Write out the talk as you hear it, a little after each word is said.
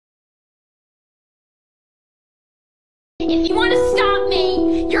If you want to stop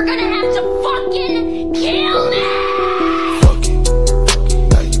me, you're gonna have to fucking kill me! Fuck it,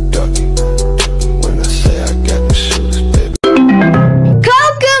 now you ducking. When I say I got the shoes, baby.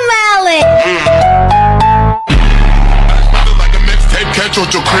 Cocomelon! Like a mixtape, catch on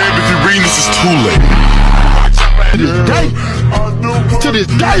your crib. If you read this, it's too late. To this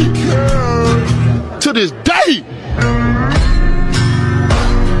day! To this day!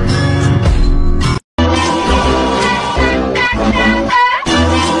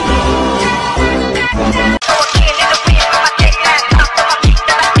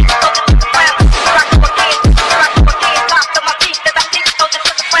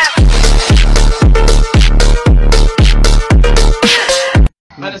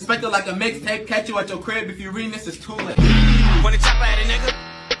 Unexpected like a mixtape, catch you at your crib. If you reading this, it's too late. When the chopper at a nigga,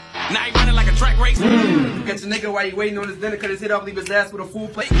 now he running like a track race. Catch a nigga while he waiting on his dinner, cut his head off, leave his ass with a full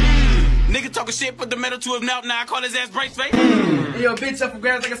plate. Nigga talking shit, put the metal to his mouth, now I call his ass brace face. Hey, yo, bitch up for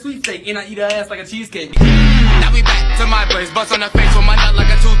grabs like a sweepstake, and I eat her ass like a cheesecake. Now we back to my place, bust on her face with my nut like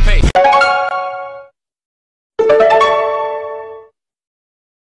a toothpaste.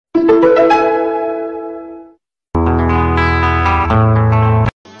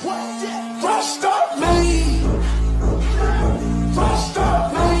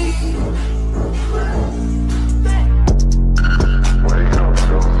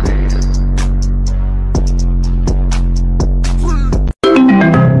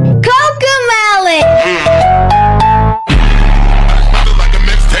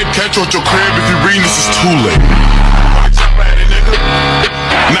 Catch on your crib. If you reading this, it's too late.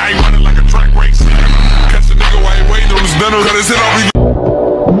 Now he running like a track race. Catch a nigga while he waiting on his dinner, cut his head off.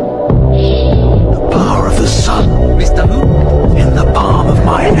 The power of the sun, Mr. Who? In the palm of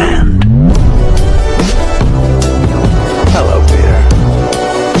my hand. Hello, Peter.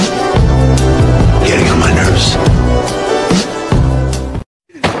 Getting on my nerves.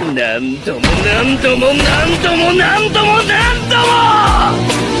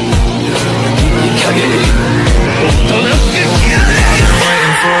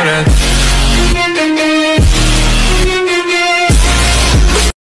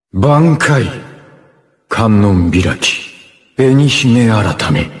 Bankai, Kannon Village, Benihime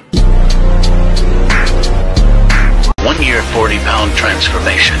Aratame. 1 year, 40-pound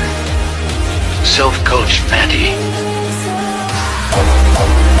transformation. Self-coached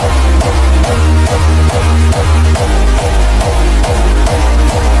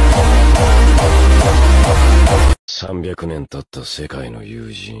年経った世界の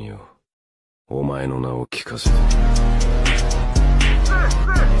友人よ、お前の名を聞かせて。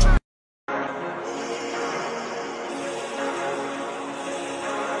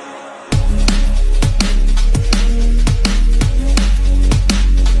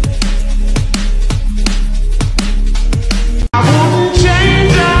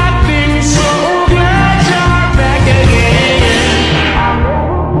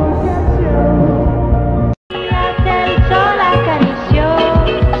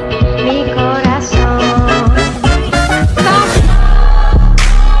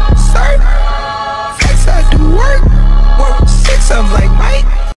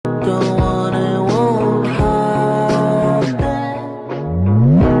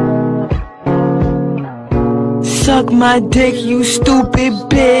Suck my dick, you stupid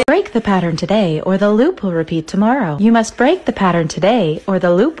bitch. Break the pattern today, or the loop will repeat tomorrow. You must break the pattern today, or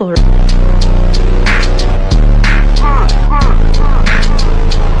the loop will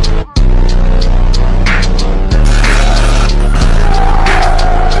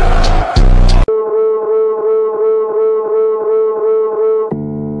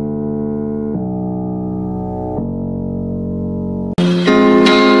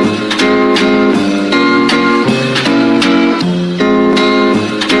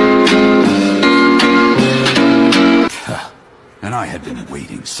And I had been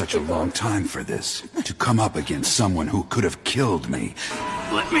waiting such a long time for this, to come up against someone who could have killed me.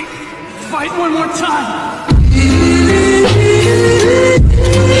 Let me fight one more time!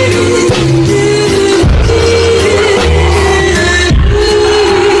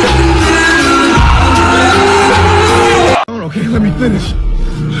 Okay, let me finish.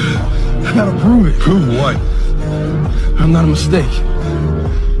 I gotta prove it. Prove what? I'm not a mistake.